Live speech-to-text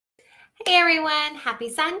Hey everyone, happy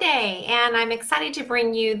Sunday. And I'm excited to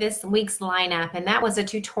bring you this week's lineup. And that was a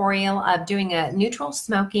tutorial of doing a neutral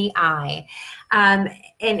smoky eye. Um,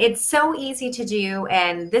 and it's so easy to do.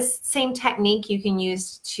 And this same technique you can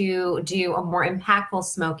use to do a more impactful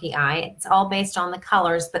smoky eye. It's all based on the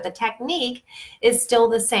colors, but the technique is still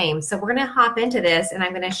the same. So we're going to hop into this and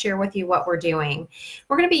I'm going to share with you what we're doing.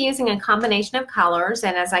 We're going to be using a combination of colors.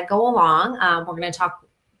 And as I go along, we're going to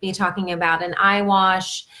be talking about an eye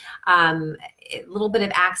wash, a little bit of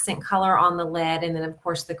accent color on the lid, and then of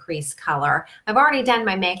course the crease color. I've already done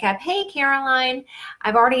my makeup. Hey Caroline,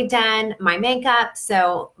 I've already done my makeup,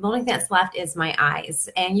 so the only thing that's left is my eyes.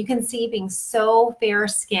 And you can see, being so fair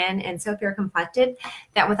skinned and so fair complected,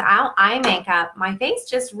 that without eye makeup my face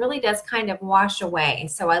just really does kind of wash away.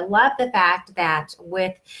 So I love the fact that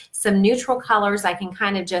with some neutral colors I can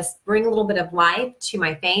kind of just bring a little bit of life to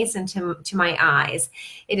my face and to my eyes.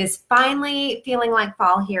 It is finally feeling like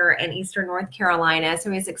fall here in Eastern North Carolina,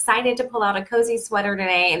 so I was excited to pull out a cozy sweater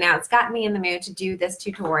today, and now it's got me in the mood to do this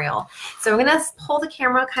tutorial. So I'm going to pull the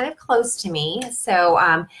camera kind of close to me,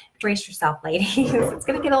 so brace yourself, ladies. It's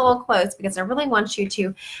going to get a little close because I really want you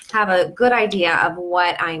to have a good idea of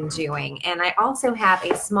what I'm doing. And I also have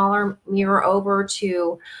a smaller mirror over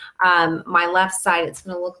to my left side. It's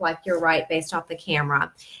going to look like you're right based off the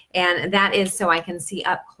camera. And that is so I can see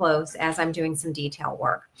up close as I'm doing some detail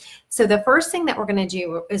work. So the first thing that we're going to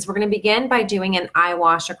do is we're going to begin by doing an eye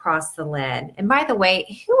wash across the lid. And by the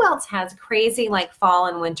way, who else has crazy like fall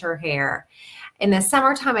and winter hair? In the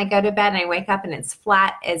summertime, I go to bed and I wake up and it's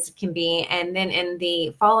flat as can be. And then in the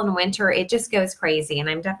fall and winter, it just goes crazy. And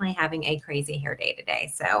I'm definitely having a crazy hair day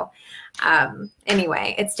today. So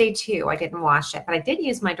anyway, it's day 2. I didn't wash it, but I did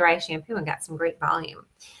use my dry shampoo and got some great volume.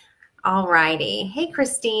 All righty. Hey,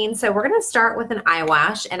 Christine. So we're going to start with an eye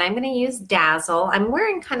wash, and I'm going to use Dazzle. I'm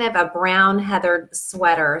wearing kind of a brown heathered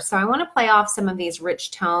sweater, so I want to play off some of these rich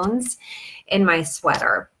tones in my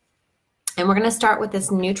sweater. And we're going to start with this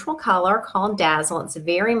neutral color called Dazzle. It's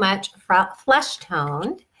very much flesh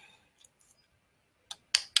toned.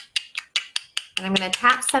 And I'm going to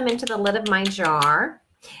tap some into the lid of my jar.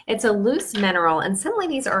 It's a loose mineral, and some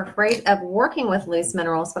ladies are afraid of working with loose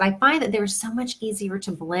minerals, but I find that they're so much easier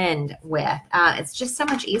to blend with. It's just so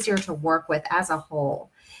much easier to work with as a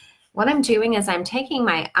whole. What I'm doing is I'm taking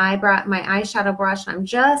my eyeshadow brush, and I'm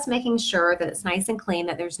just making sure that it's nice and clean,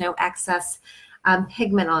 that there's no excess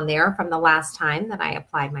pigment on there from the last time that I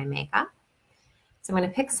applied my makeup. So I'm going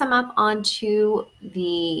to pick some up onto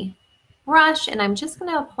the brush, and I'm just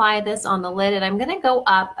going to apply this on the lid, and I'm going to go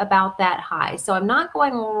up about that high. So I'm not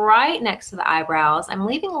going right next to the eyebrows. I'm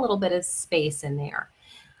leaving a little bit of space in there.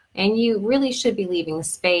 And you really should be leaving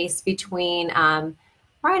space between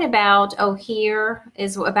right about, here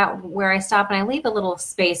is about where I stop, and I leave a little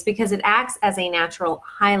space because it acts as a natural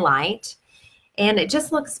highlight. And it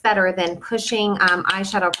just looks better than pushing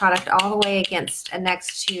eyeshadow product all the way against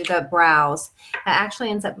next to the brows. That actually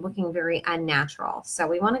ends up looking very unnatural. So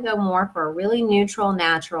we want to go more for a really neutral,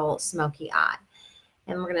 natural, smoky eye.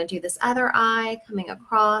 And we're going to do this other eye coming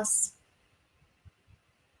across.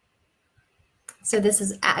 So this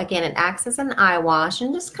is, again, it acts as an eye wash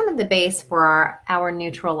and just kind of the base for our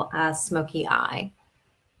neutral smoky eye.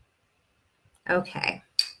 Okay.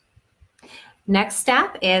 Next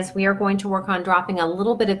step is we are going to work on dropping a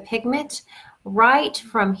little bit of pigment right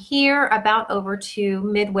from here about over to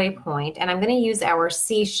midway point. And I'm going to use our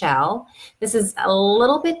seashell. This is a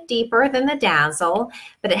little bit deeper than the Dazzle,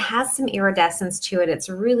 but it has some iridescence to it. It's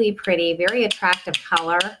really pretty, very attractive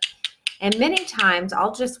color. And many times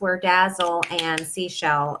I'll just wear Dazzle and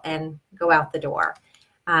seashell and go out the door.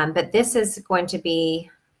 But this is going to be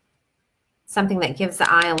something that gives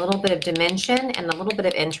the eye a little bit of dimension and a little bit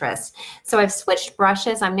of interest. So I've switched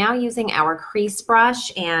brushes. I'm now using our crease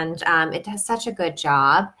brush, and it does such a good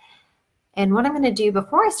job. And what I'm going to do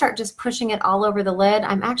before I start just pushing it all over the lid,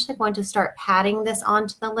 I'm actually going to start patting this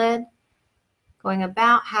onto the lid, going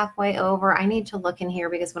about halfway over. I need to look in here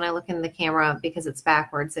because when I look in the camera, because it's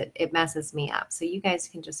backwards, it messes me up. So you guys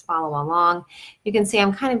can just follow along. You can see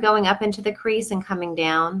I'm kind of going up into the crease and coming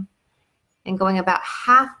down, and going about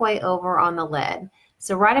halfway over on the lid.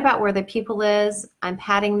 So right about where the pupil is, I'm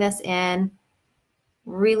patting this in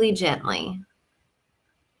really gently.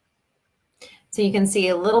 So you can see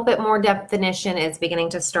a little bit more definition is beginning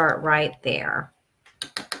to start right there.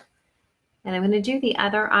 And I'm going to do the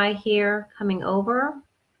other eye here, coming over,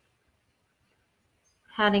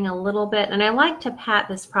 patting a little bit. And I like to pat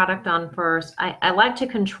this product on first. I like to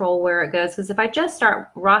control where it goes, because if I just start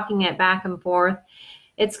rocking it back and forth,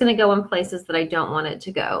 it's going to go in places that I don't want it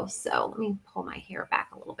to go. So let me pull my hair back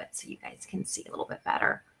a little bit so you guys can see a little bit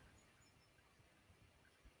better.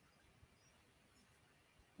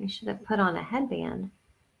 I should have put on a headband.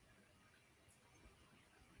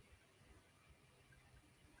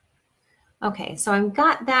 Okay, so I've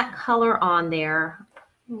got that color on there.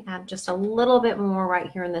 Add just a little bit more right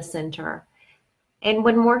here in the center. And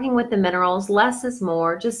when working with the minerals, less is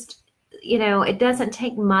more. Just, you know, it doesn't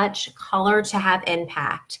take much color to have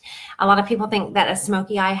impact. A lot of people think that a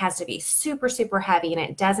smoky eye has to be super, super heavy, and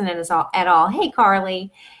it doesn't at all. Hey,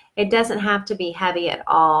 Carly, it doesn't have to be heavy at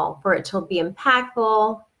all for it to be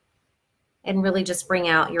impactful and really just bring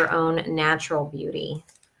out your own natural beauty.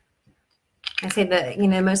 I say that, you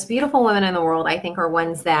know, the most beautiful women in the world, I think, are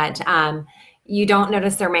ones that you don't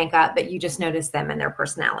notice their makeup, but you just notice them and their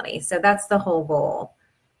personality. So that's the whole goal.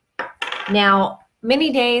 Now,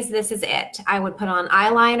 many days, this is it. I would put on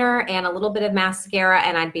eyeliner and a little bit of mascara,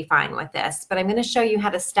 and I'd be fine with this. But I'm going to show you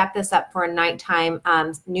how to step this up for a nighttime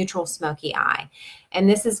neutral smoky eye. And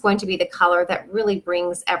this is going to be the color that really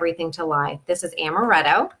brings everything to life. This is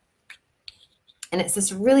Amaretto. And it's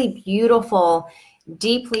this really beautiful,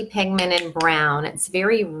 deeply pigmented brown. It's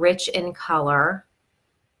very rich in color,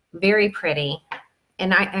 very pretty.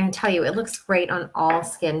 And I tell you, it looks great on all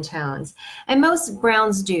skin tones. And most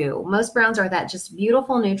browns do. Most browns are that just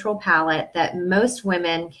beautiful neutral palette that most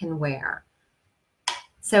women can wear.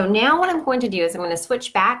 So now what I'm going to do is I'm going to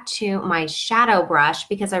switch back to my shadow brush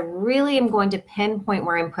because I really am going to pinpoint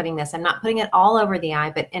where I'm putting this. I'm not putting it all over the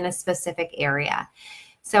eye, but in a specific area.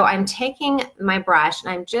 So I'm taking my brush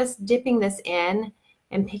and I'm just dipping this in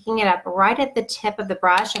and picking it up right at the tip of the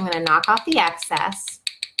brush. I'm going to knock off the excess.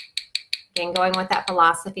 Again, going with that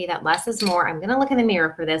philosophy that less is more. I'm going to look in the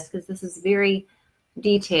mirror for this because this is very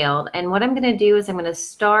detailed. And what I'm going to do is I'm going to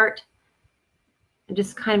start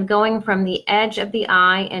just kind of going from the edge of the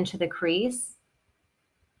eye into the crease.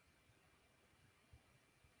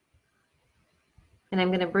 And I'm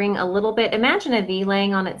going to bring a little bit, imagine a V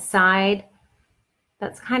laying on its side.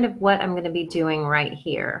 That's kind of what I'm going to be doing right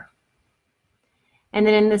here. And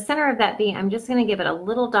then in the center of that V, I'm just going to give it a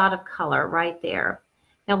little dot of color right there.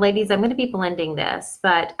 Now, ladies, I'm going to be blending this,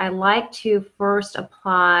 but I like to first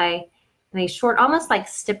apply a short, almost like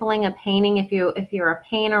stippling a painting. If you're a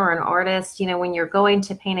painter or an artist, you know, when you're going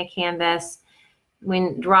to paint a canvas,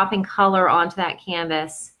 when dropping color onto that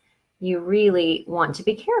canvas, you really want to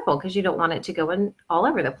be careful because you don't want it to go in all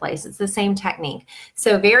over the place. It's the same technique.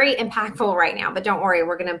 So very impactful right now, but don't worry,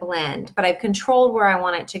 we're going to blend. But I've controlled where I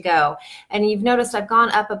want it to go. And you've noticed I've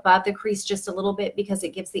gone up above the crease just a little bit because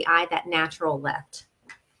it gives the eye that natural lift.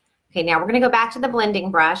 Okay, now we're going to go back to the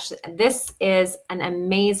blending brush. This is an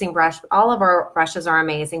amazing brush. All of our brushes are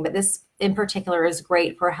amazing, but this in particular is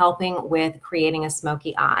great for helping with creating a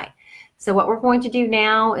smoky eye. So what we're going to do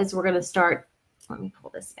now is we're going to start, let me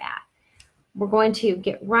pull this back. We're going to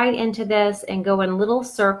get right into this and go in little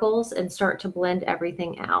circles and start to blend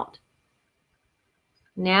everything out.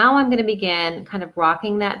 Now I'm going to begin kind of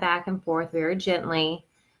rocking that back and forth very gently.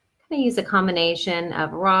 I'm going to use a combination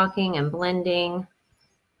of rocking and blending.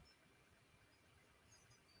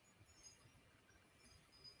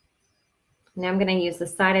 Now I'm going to use the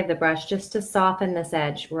side of the brush just to soften this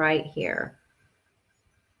edge right here.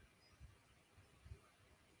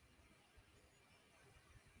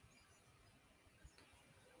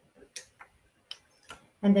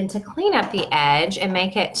 And then to clean up the edge and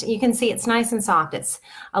make it, you can see it's nice and soft. It's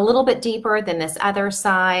a little bit deeper than this other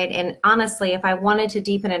side. And honestly, if I wanted to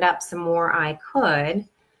deepen it up some more, I could. I'm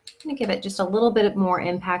going to give it just a little bit more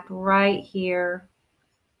impact right here.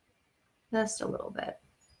 Just a little bit.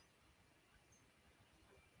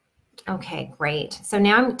 Okay, great. So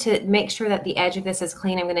now to make sure that the edge of this is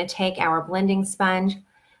clean, I'm going to take our blending sponge.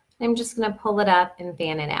 I'm just going to pull it up and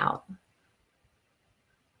fan it out.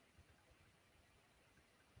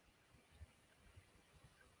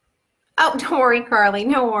 Oh, don't worry, Carly.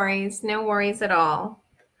 No worries. No worries at all.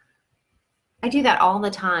 I do that all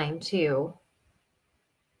the time, too.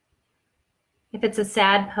 If it's a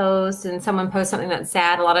sad post and someone posts something that's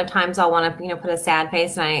sad, a lot of times I'll want to, put a sad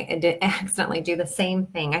face, and I accidentally do the same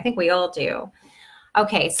thing. I think we all do.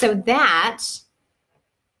 Okay, so that,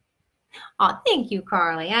 oh, thank you,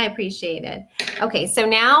 Carly. I appreciate it. Okay, so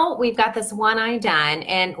now we've got this one eye done,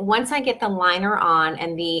 and once I get the liner on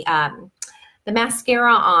and the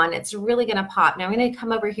mascara on, it's really going to pop. Now I'm going to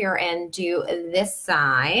come over here and do this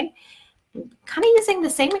side, kind of using the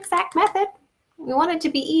same exact method. We want it to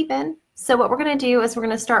be even. So what we're going to do is we're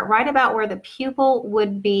going to start right about where the pupil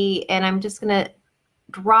would be, and I'm just going to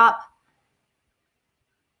drop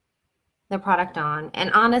the product on.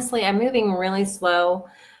 And honestly, I'm moving really slow.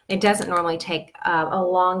 It doesn't normally take a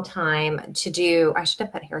long time to do. I should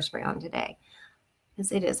have put hairspray on today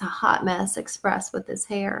because it is a hot mess express with this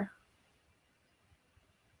hair.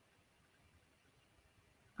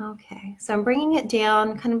 Okay, so I'm bringing it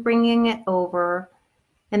down, kind of bringing it over,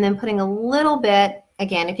 and then putting a little bit,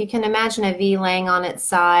 again, if you can imagine a V laying on its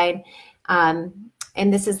side, and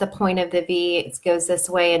this is the point of the V, it goes this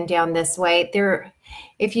way and down this way.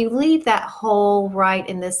 If you leave that hole right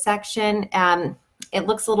in this section, it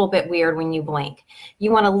looks a little bit weird when you blink.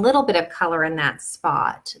 You want a little bit of color in that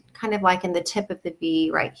spot, kind of like in the tip of the V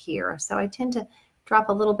right here. So I tend to drop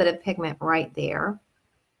a little bit of pigment right there.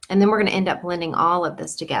 And then we're going to end up blending all of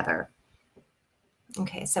this together.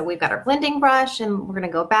 Okay, so we've got our blending brush, and we're going to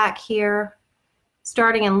go back here,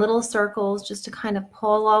 starting in little circles just to kind of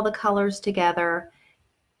pull all the colors together.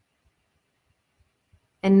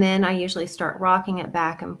 And then I usually start rocking it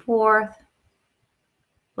back and forth,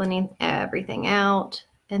 blending everything out.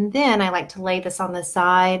 And then I like to lay this on the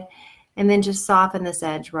side and then just soften this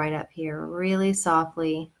edge right up here, really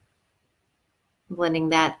softly blending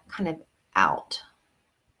that kind of out.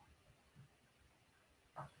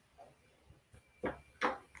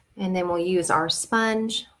 And then we'll use our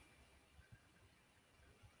sponge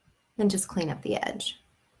and just clean up the edge.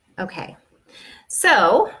 Okay,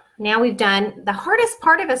 so now we've done the hardest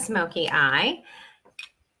part of a smoky eye.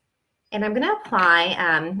 And I'm going to apply,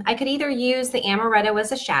 I could either use the amaretto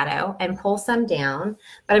as a shadow and pull some down,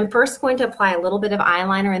 but I'm first going to apply a little bit of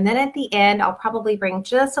eyeliner, and then at the end I'll probably bring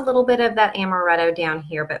just a little bit of that amaretto down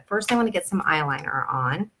here, but first I want to get some eyeliner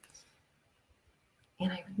on.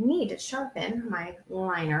 And I need to sharpen my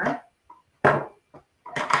liner.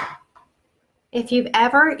 If you've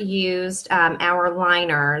ever used our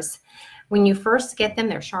liners, when you first get them,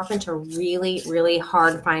 they're sharpened to really, really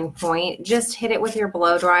hard fine point. Just hit it with your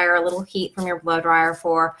blow dryer, a little heat from your blow dryer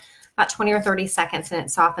for about 20 or 30 seconds, and it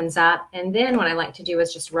softens up. And then what I like to do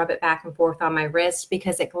is just rub it back and forth on my wrist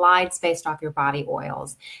because it glides based off your body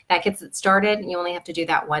oils. That gets it started. You only have to do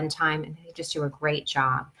that one time, and you just do a great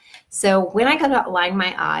job. So when I go to line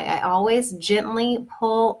my eye, I always gently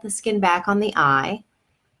pull the skin back on the eye,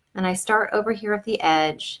 and I start over here at the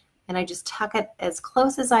edge, and I just tuck it as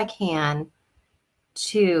close as I can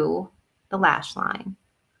to the lash line.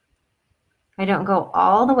 I don't go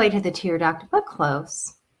all the way to the tear duct, but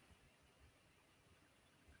close.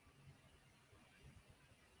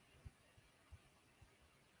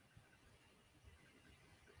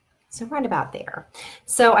 So right about there.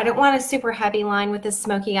 So I don't want a super heavy line with this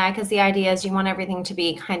smoky eye because the idea is you want everything to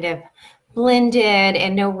be kind of blended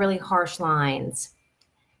and no really harsh lines.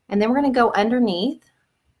 And then we're going to go underneath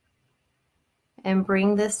and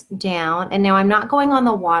bring this down. And now I'm not going on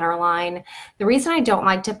the waterline. The reason I don't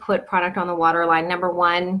like to put product on the waterline, number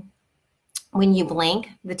one, when you blink,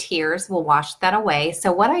 the tears will wash that away.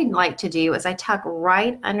 So what I like to do is I tuck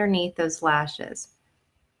right underneath those lashes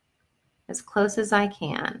as close as I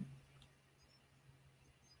can.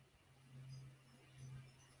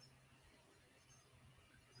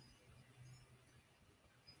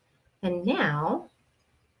 And now,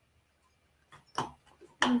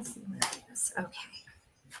 let's see what it is. Okay.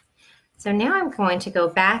 So now I'm going to go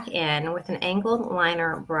back in with an angled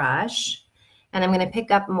liner brush, and I'm going to pick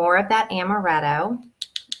up more of that amaretto,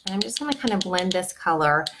 and I'm just going to kind of blend this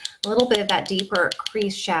color, a little bit of that deeper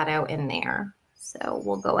crease shadow in there. So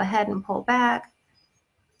we'll go ahead and pull back.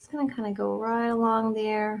 It's going to kind of go right along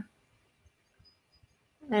there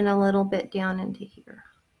and a little bit down into here,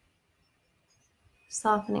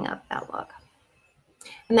 softening up that look.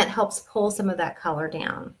 And that helps pull some of that color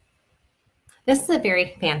down. This is a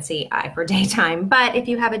very fancy eye for daytime, but if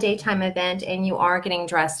you have a daytime event and you are getting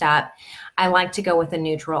dressed up, I like to go with a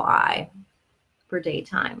neutral eye for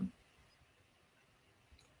daytime.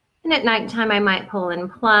 And at nighttime, I might pull in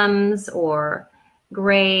plums or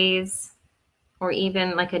grays or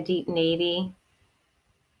even like a deep navy.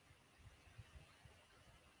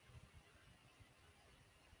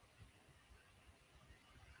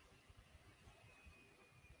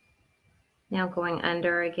 Now going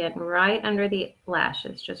under again, right under the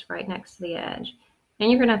lashes, just right next to the edge.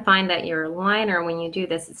 And you're going to find that your liner, when you do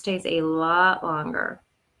this, it stays a lot longer.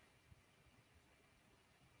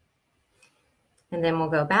 And then we'll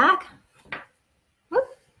go back. Whoop.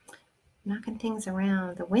 Knocking things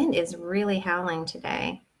around. The wind is really howling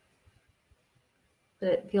today. But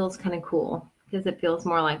it feels kind of cool because it feels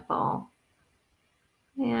more like fall.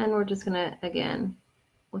 And we're just going to, again,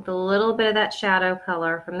 with a little bit of that shadow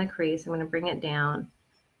color from the crease, I'm going to bring it down.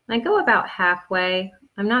 And I go about halfway.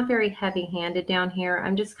 I'm not very heavy-handed down here.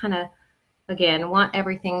 I'm just kind of, again, want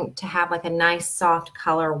everything to have like a nice soft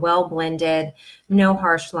color, well blended, no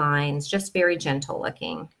harsh lines, just very gentle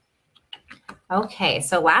looking. Okay,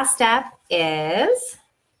 so last step is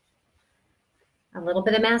a little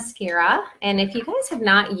bit of mascara. And if you guys have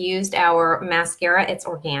not used our mascara, it's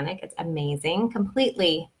organic. It's amazing.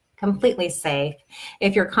 Completely safe.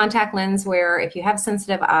 If you're contact lens wearer, if you have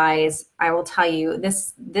sensitive eyes, I will tell you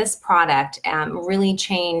this product really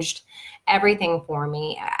changed everything for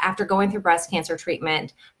me. After going through breast cancer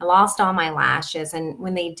treatment, I lost all my lashes, and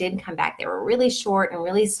when they did come back, they were really short and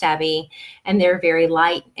really stubby, and they're very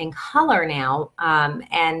light in color now.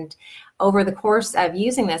 And over the course of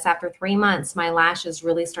using this, after 3 months, my lashes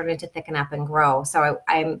really started to thicken up and grow. So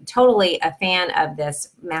I'm totally a fan of this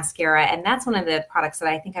mascara, and that's one of the products that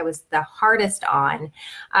I think I was the hardest on.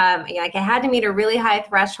 Like, it had to meet a really high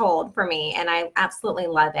threshold for me, and I absolutely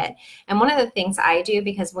love it. And one of the things I do,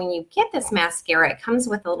 because when you get this mascara, it comes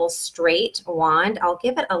with a little straight wand. I'll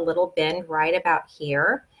give it a little bend right about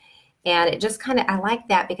here, and it just kind of, I like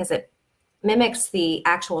that because it mimics the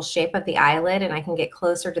actual shape of the eyelid, and I can get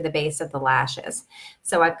closer to the base of the lashes.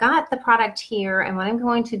 So I've got the product here, and what I'm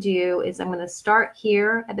going to do is I'm going to start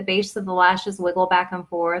here at the base of the lashes, wiggle back and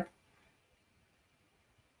forth,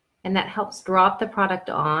 and that helps drop the product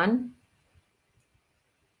on.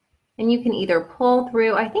 And you can either pull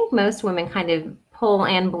through. I think most women kind of pull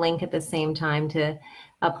and blink at the same time to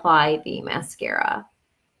apply the mascara.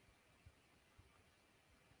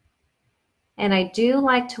 And I do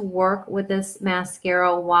like to work with this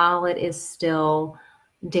mascara while it is still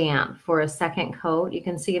damp for a second coat. You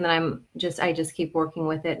can see that I just keep working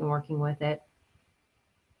with it and working with it.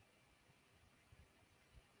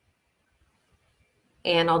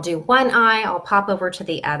 And I'll do one eye, I'll pop over to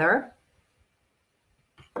the other.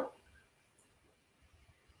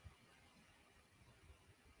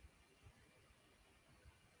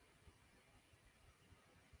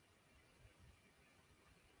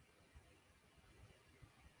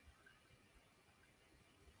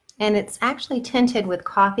 And it's actually tinted with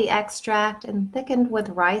coffee extract and thickened with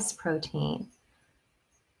rice protein.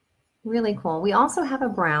 Really cool. We also have a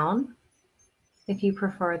brown, if you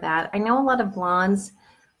prefer that. I know a lot of blondes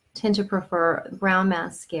tend to prefer brown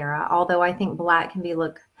mascara, although I think black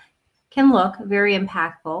can look very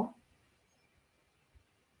impactful.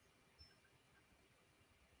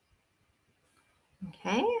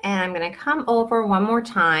 Okay, and I'm going to come over one more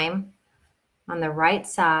time on the right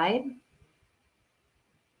side.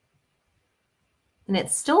 And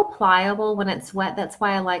it's still pliable when it's wet. That's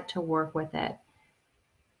why I like to work with it.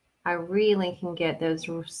 I really can get those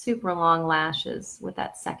super long lashes with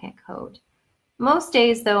that second coat. Most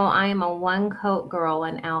days, though, I am a one coat girl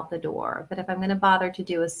and out the door. But if I'm going to bother to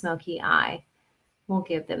do a smoky eye, we'll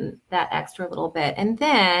give them that extra little bit. And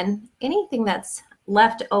then anything that's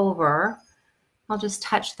left over, I'll just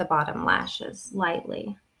touch the bottom lashes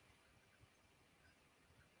lightly.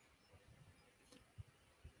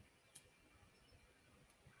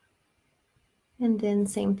 And then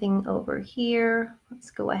same thing over here. Let's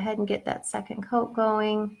go ahead and get that second coat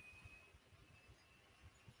going.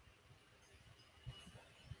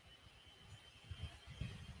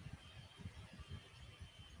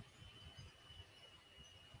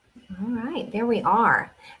 All right, there we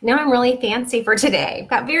are. Now I'm really fancy for today. I've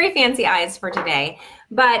got very fancy eyes for today,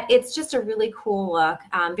 but it's just a really cool look,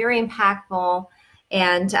 very impactful.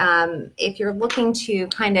 And if you're looking to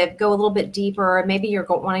kind of go a little bit deeper, maybe you're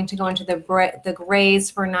wanting to go into the grays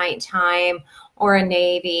for nighttime, or a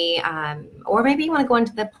navy, or maybe you want to go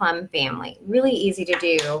into the plum family. Really easy to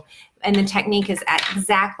do, and the technique is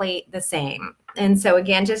exactly the same. And so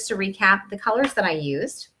again, just to recap, the colors that I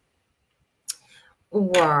used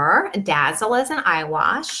were Dazzle as an eye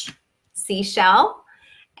wash, Seashell,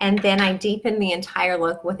 and then I deepened the entire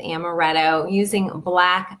look with Amaretto using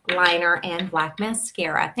black liner and black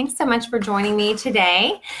mascara. Thanks so much for joining me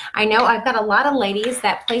today. I know I've got a lot of ladies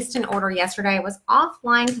that placed an order yesterday. I was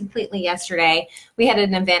offline completely yesterday. We had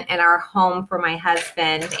an event at our home for my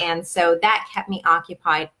husband, and so that kept me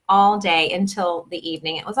occupied all day until the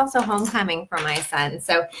evening. It was also homecoming for my son,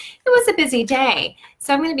 so it was a busy day.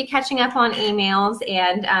 So I'm going to be catching up on emails,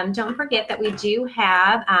 and don't forget that we do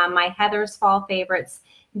have my Heather's Fall Favorites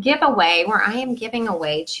giveaway, where I am giving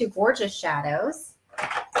away 2 gorgeous shadows.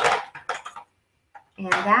 And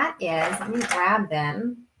that is, let me grab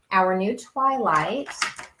them, our new Twilight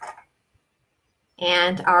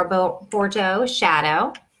and our Bordeaux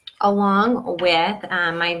shadow, along with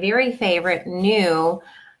my very favorite new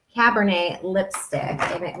Cabernet lipstick,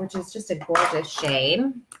 which is just a gorgeous shade.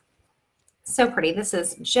 So pretty. This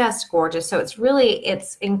is just gorgeous. So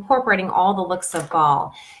it's incorporating all the looks of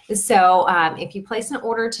fall. So if you place an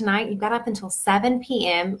order tonight, you've got up until 7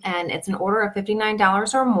 p.m. and it's an order of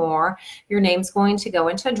 $59 or more. Your name's going to go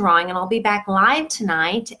into a drawing, and I'll be back live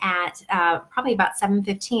tonight at probably about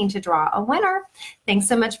 7:15 to draw a winner. Thanks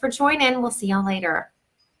so much for joining. We'll see y'all later.